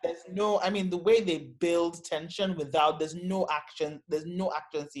 And the way they build tension there's no action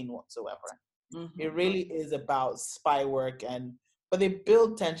scene whatsoever. It really is about spy work, but they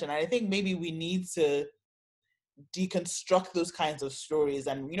build tension. And I think maybe we need to deconstruct those kinds of stories.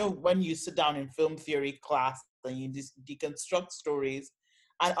 And when you sit down in film theory class and you just deconstruct stories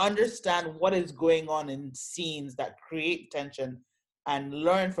and understand what is going on in scenes that create tension, and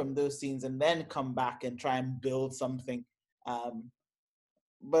learn from those scenes, and then come back and try and build something.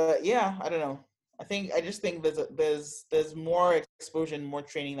 But yeah, I don't know. I just think there's more exposure and more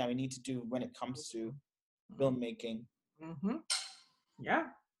training that we need to do when it comes to filmmaking. Yeah,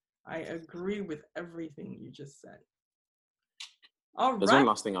 I agree with everything you just said. All There's one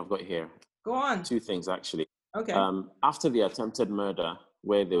last thing I've got here. Go on. 2 things, actually. Okay. After the attempted murder,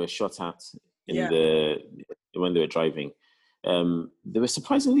 where they were shot at when they were driving, they were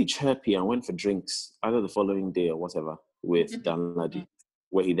surprisingly chirpy and went for drinks either the following day or whatever with Dan Ladi,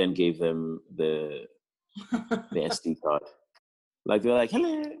 where he then gave them the SD card. Like, they're like,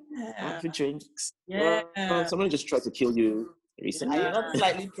 hello, for drinks. Yeah. Well, someone just tried to kill you recently. Are you not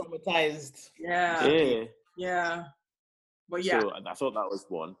slightly traumatized? Yeah. But yeah. So I thought that was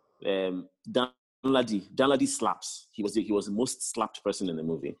one. Dan Ladi slaps. He was the most slapped person in the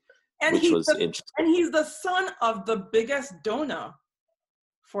movie. And which was interesting. And he's the son of the biggest donor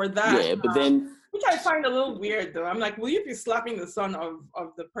for that. Yeah, but then, which I find a little weird, though. I'm like, will you be slapping the son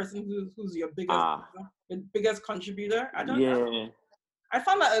of the person who's your biggest contributor? I don't know. I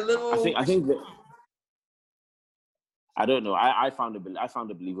found that a little. I think that, I don't know. I found it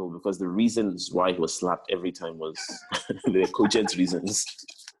believable, because the reasons why he was slapped every time was the cogent reasons.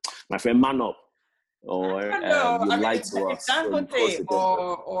 My friend, man up. Or you lied to us.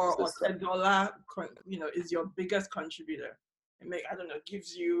 Or $10, is your biggest contributor. I don't know,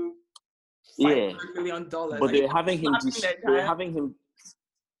 gives you $500 million. But they were having him.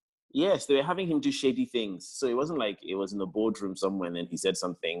 Yes, they were having him do shady things. So it wasn't like it was in the boardroom somewhere and then he said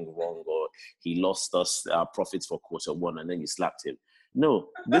something wrong, or he lost us our profits for quarter one and then you slapped him. No,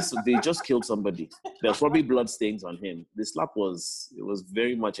 they just killed somebody. There was probably blood stains on him. The slap was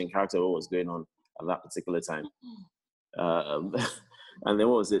very much in character what was going on at that particular time. Um, and then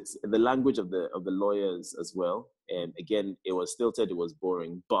what was it? The language of the lawyers as well. And again, it was stilted, it was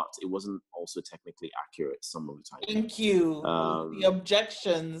boring, but it wasn't also technically accurate some of the time. Thank you. The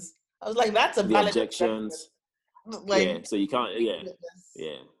objections. I was like, that's a The valid objections. objection. Like, yeah, so you can't.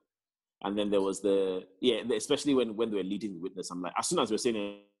 Yeah. And then there was especially when they were leading the witness. I'm like, as soon as we're saying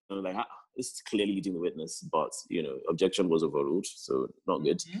it, I'm like, this is clearly leading the witness, but objection was overruled, so not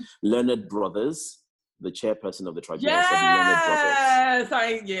good. Mhm. Learned Brothers, the chairperson of the tribunal Yes, said Learned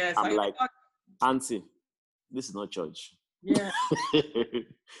Brothers. yes. I'm like, Auntie, this is not church. Yeah.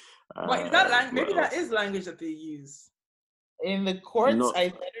 But is that maybe that is language that they use in the courts?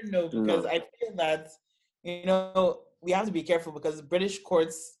 I don't know, because I feel that we have to be careful because British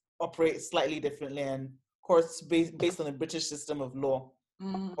courts operate slightly differently, and courts based on the British system of law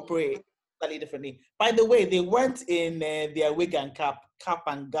operate slightly differently. By the way, they weren't in their wig and cap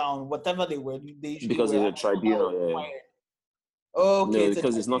and gown, whatever they were. They usually because it's a tribunal. Yeah. Okay, no,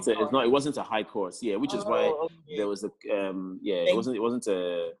 because it wasn't a high court. Yeah, which is why there was it wasn't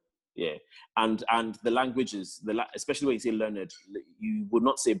a and the languages, especially when you say learned, you would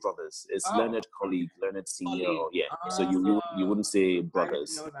not say brothers. It's learned colleague, learned senior, so you wouldn't say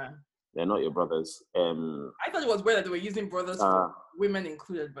brothers. I didn't know that. They're not your brothers. I thought it was weird that they were using brothers for women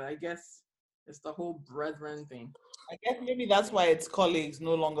included, but I guess it's the whole brethren thing. I guess maybe that's why it's colleagues,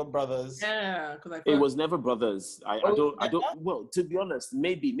 no longer brothers. Yeah, because it was never brothers. I don't. Well, to be honest,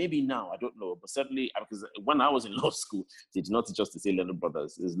 maybe now I don't know, but certainly because when I was in law school, they did not teach us to say learned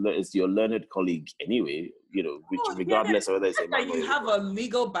brothers. It's your learned colleague anyway. Regardless of whether it's a man or you have a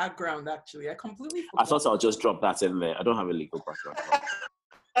legal background. Actually, I completely forgot. I thought I'll just drop that in there. I don't have a legal background.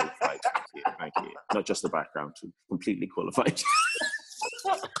 Thank you. Not just the background, completely qualified.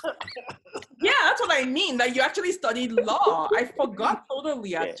 Yeah, that's what I mean. That you actually studied law. I forgot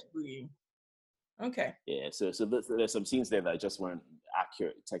totally, actually. Okay. Yeah, so there's some scenes there that just weren't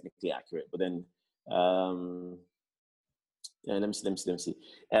technically accurate. But then, let me see.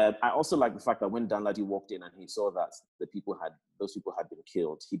 I also like the fact that when Danladi walked in and he saw that those people had been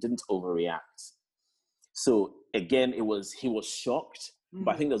killed, he didn't overreact. So again, he was shocked,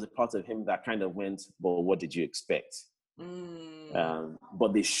 but I think there's a part of him that kind of went, "Well, what did you expect?"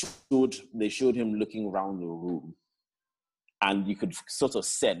 But they showed him looking around the room, and you could sort of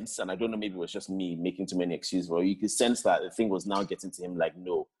sense, and I don't know, maybe it was just me making too many excuses, but you could sense that the thing was now getting to him like,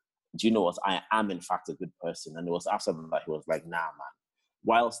 no, do you know what? I am in fact a good person. And it was after that he was like, nah, man.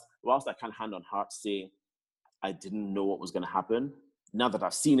 Whilst I can't hand on heart say I didn't know what was going to happen, now that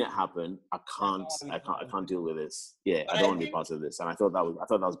I've seen it happen, I can't deal with this. Yeah, I don't want to be part of this. And I thought that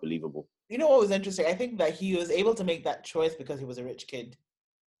was believable. You know what was interesting? I think that he was able to make that choice because he was a rich kid.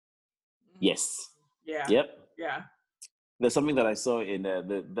 Yes. Yeah. Yep. Yeah. There's something that I saw in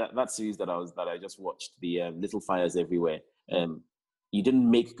that series that I just watched, the Little Fires Everywhere. You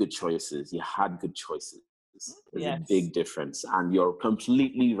didn't make good choices; you had good choices. There's a big difference, and you're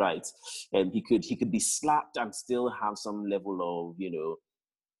completely right. And he could be slapped and still have some level of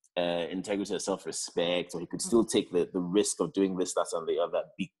integrity or self-respect, or he could still take the risk of doing this, that, and the other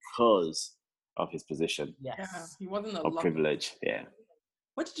because of his position. Yes. Yeah, he wasn't a of privilege. Yeah.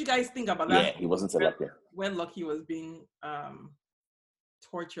 What did you guys think about that? Yeah, he wasn't selected. When Lucky was being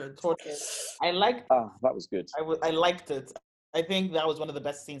tortured. I liked. That was good. I liked it. I think that was one of the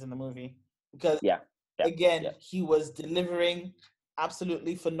best scenes in the movie because he was delivering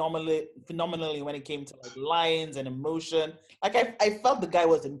absolutely phenomenally when it came to like lines and emotion. Like I felt the guy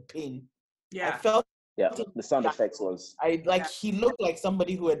was in pain. Yeah. I felt. Yeah. The sound effects was. He looked like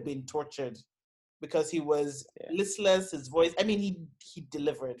somebody who had been tortured. Because he was listless, his voice. I mean, he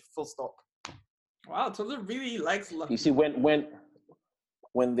delivered. Full stop. Wow, Tolu really likes Lucky. You see,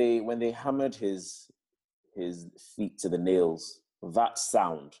 when they hammered his feet to the nails, that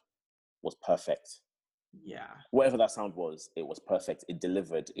sound was perfect. Yeah. Whatever that sound was, it was perfect. It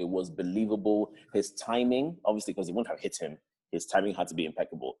delivered. It was believable. His timing, obviously, because it wouldn't have hit him. His timing had to be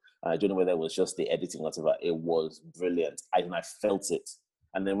impeccable. I don't know whether it was just the editing or whatever. It was brilliant. I felt it.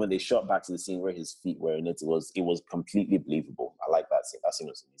 And then when they shot back to the scene where his feet were in it, it was completely believable. I like that scene. That scene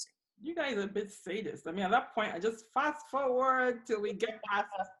was amazing. You guys are a bit sadist. I mean, at that point, I just fast forward till we get past.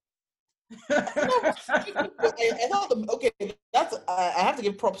 I thought that's I have to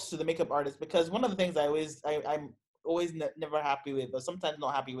give props to the makeup artist because one of the things I'm always never happy with, or sometimes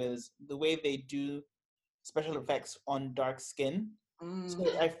not happy with, is the way they do special effects on dark skin. So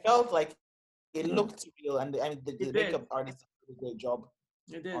I felt like it looked real, and the makeup artist did a great job.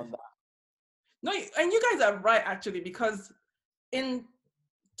 You did. No, and you guys are right actually, because in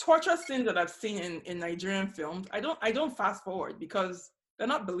torture scenes that I've seen in Nigerian films, I don't fast forward because they're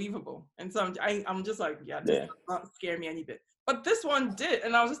not believable. And so I'm just like, yeah, this Yeah. does not scare me any bit. But this one did,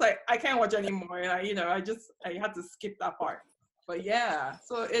 and I was just like, I can't watch anymore. And I had to skip that part. But yeah,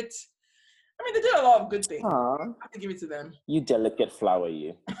 so I mean, they did a lot of good things. Aw, I have to give it to them. you delicate flower,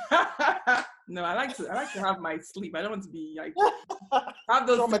 you. No, I like to have my sleep. I don't want to be like have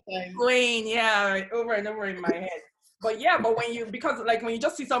those Traumatized. playing, over and over in my head. But when you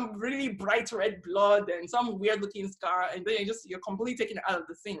just see some really bright red blood and some weird looking scar, and then you're completely taken out of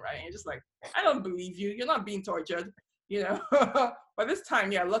the scene, right? And you're just like, I don't believe you. You're not being tortured, you know. But this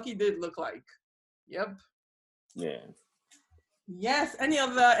time, yeah, Lucky did look like, yep. Yeah. Yes. Any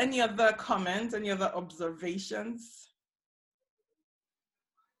other comments? Any other observations?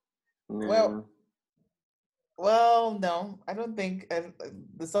 No. Well, no, I don't think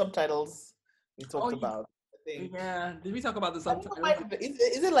the subtitles we talked about. I think. Yeah. Did we talk about the I don't know subtitles? why-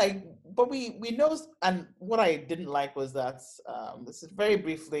 Is it like? But we know, and what I didn't like was that this is very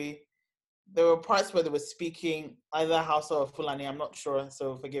briefly. There were parts where they were speaking either Hausa or Fulani. I'm not sure,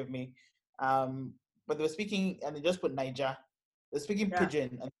 so forgive me. But they were speaking, and they just put Niger. They're speaking Yeah. Pidgin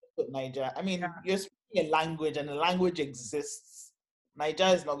and they put Niger. I mean, Yeah. you're speaking a language, and the language exists. Niger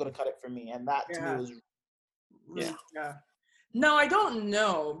is not going to cut it for me, and that to me Yeah. was Yeah. Yeah. No, I don't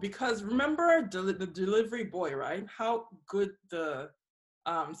know because remember the delivery boy, right? How good the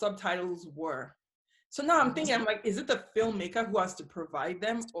subtitles were. So now I'm thinking, I'm like, is it the filmmaker who has to provide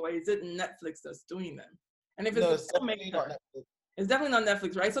them, or is it Netflix that's doing them? And if it's no, the it's definitely not filmmaker, Netflix. it's definitely not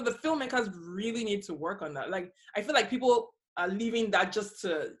Netflix, right? So the filmmakers really need to work on that. Like, I feel like people are leaving that just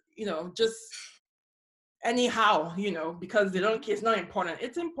to, just anyhow, because they don't. It's not important.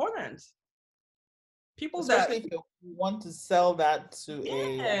 It's important. People that Especially if you want to sell that to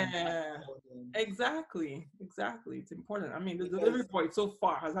a yeah, exactly. It's important. I mean, the delivery because boy so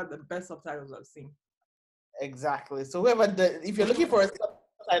far has had the best subtitles I've seen. exactly. So if you're looking for a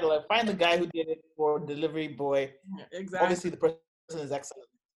subtitle, find the guy who did it for Delivery Boy. Yeah, exactly. Obviously, the person is excellent.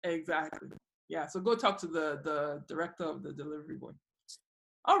 Exactly. Yeah. So go talk to the director of the delivery boy.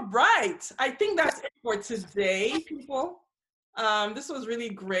 All right. I think that's it for today, people. This was really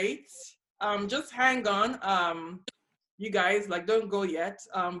great. Just hang on. You guys, don't go yet.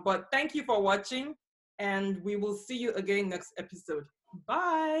 But thank you for watching, and we will see you again next episode.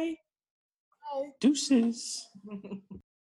 Bye. Deuces.